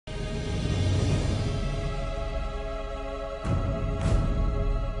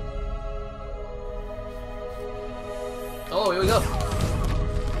Oh, here we go.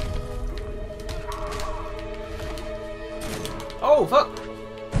 Oh, fuck.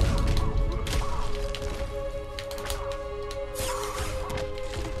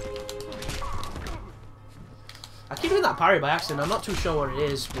 I keep doing that parry by accident. I'm not too sure what it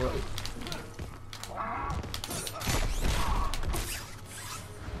is, but...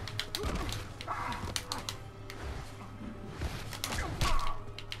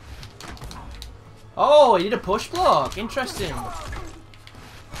 Oh, he did a push block. Interesting.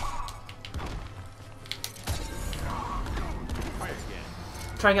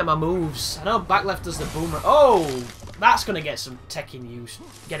 Try and get my moves. I know back left does the boomerang. Oh, that's gonna get some getting used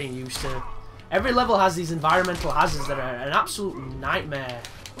to. Every level has these environmental hazards that are an absolute nightmare.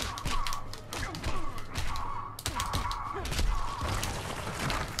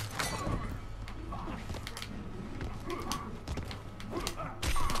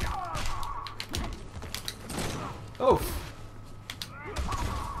 Oh.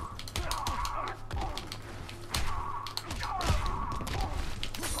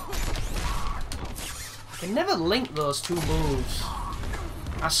 I can never link those two moves.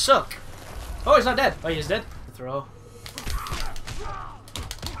 I suck. Oh, he's not dead. Oh, he is dead. Throw.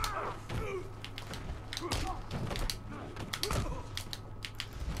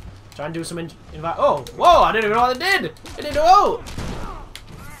 Try and do some invite. Oh, whoa! I didn't even know what I did. I didn't know.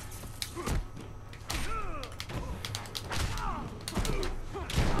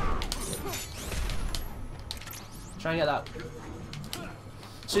 Try and get that.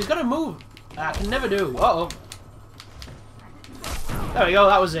 So he's got to move. I can never do. Uh oh. There we go.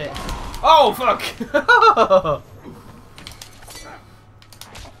 That was it. Oh fuck!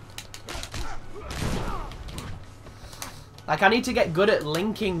 Like I need to get good at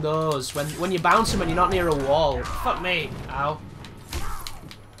linking those when you bounce them and you're not near a wall. Fuck me. Ow.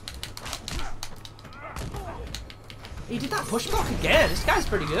 He did that push block again. This guy's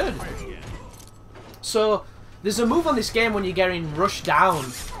pretty good. So there's a move on this game when you're getting rushed down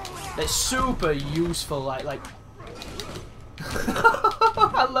that's super useful. Like.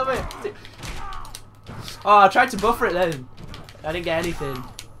 I love it. Oh, I tried to buffer it then. I didn't get anything.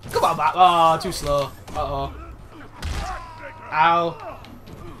 Come on back. Oh, too slow. Uh-oh. Ow.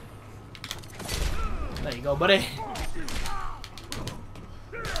 There you go, buddy.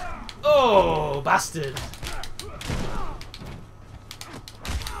 Oh, bastard.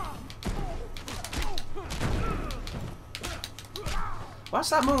 What's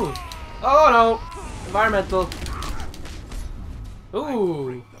that move? Oh, no. Environmental.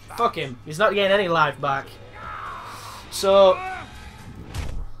 Ooh, fuck him. He's not getting any life back. So,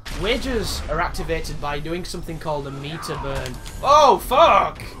 wages are activated by doing something called a meter burn. Oh,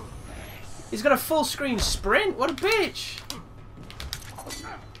 fuck! He's got a full screen sprint? What a bitch!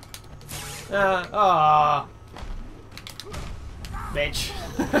 Bitch.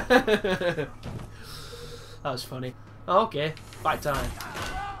 That was funny. Oh, okay, fight time.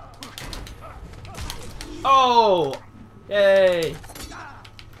 Oh! Yay!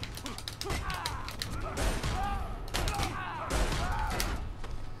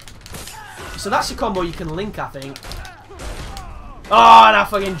 So that's a combo you can link, I think. Oh, and I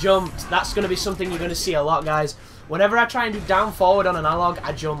fucking jumped. That's going to be something you're going to see a lot, guys. Whenever I try and do down forward on an analog,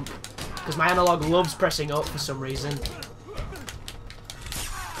 I jump. Because my analog loves pressing up for some reason.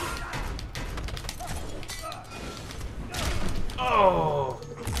 Oh!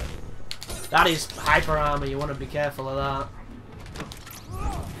 That is hyper armor, you want to be careful of that.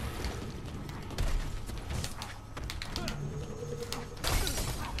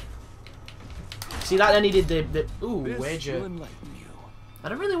 See that then he did the ooh, wager. I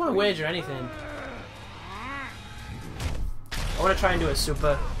don't really want to wager anything. I want to try and do a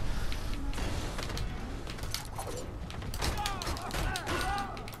super.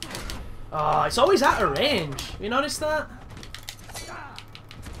 Oh, it's always out of range. You notice that?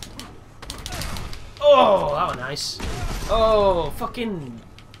 Oh, that was nice. Oh, fucking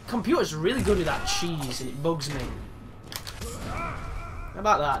computer's really good with that cheese and it bugs me. How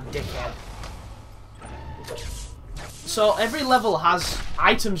about that, dickhead? So every level has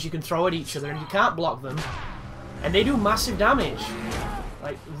items you can throw at each other and you can't block them. And they do massive damage.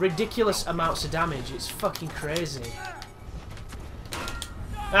 Like, ridiculous amounts of damage. It's fucking crazy.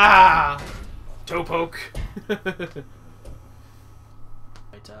 Ah! Toe poke. Right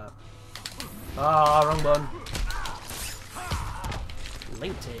up. Ah, wrong button.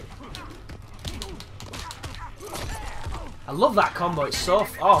 Linked it. I love that combo. It's so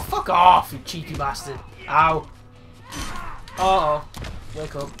oh, fuck off, you cheeky bastard. Ow. Uh-oh.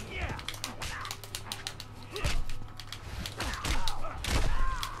 Wake up.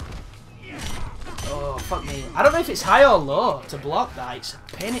 Oh, fuck me. I don't know if it's high or low to block that. It's a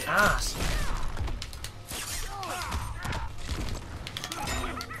pain in the ass.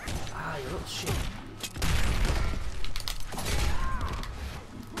 Ah, you little shit.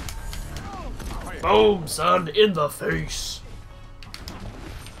 Boom, son, in the face.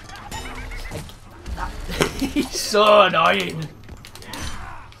 He's so annoying.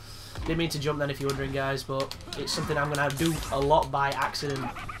 Didn't mean to jump then if you're wondering, guys, but it's something I'm going to do a lot by accident.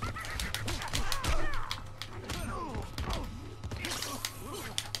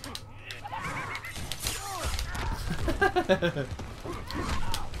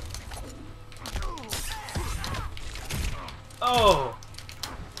 Oh!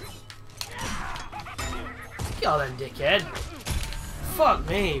 Kill then, dickhead. Fuck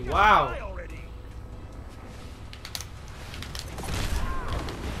me, wow.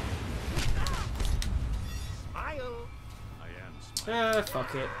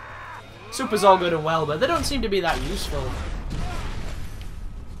 Fuck it. Super's all good and well, but they don't seem to be that useful.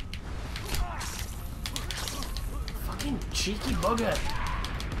 Fucking cheeky bugger.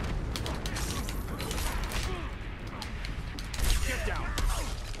 Get down.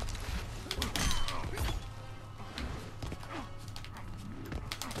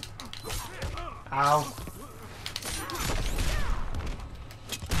 Ow.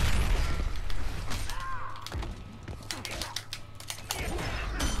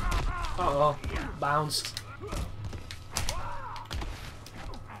 Uh-oh, bounced.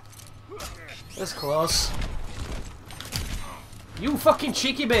 That's close. You fucking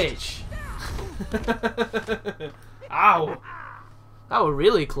cheeky bitch! Ow! That was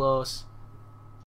really close.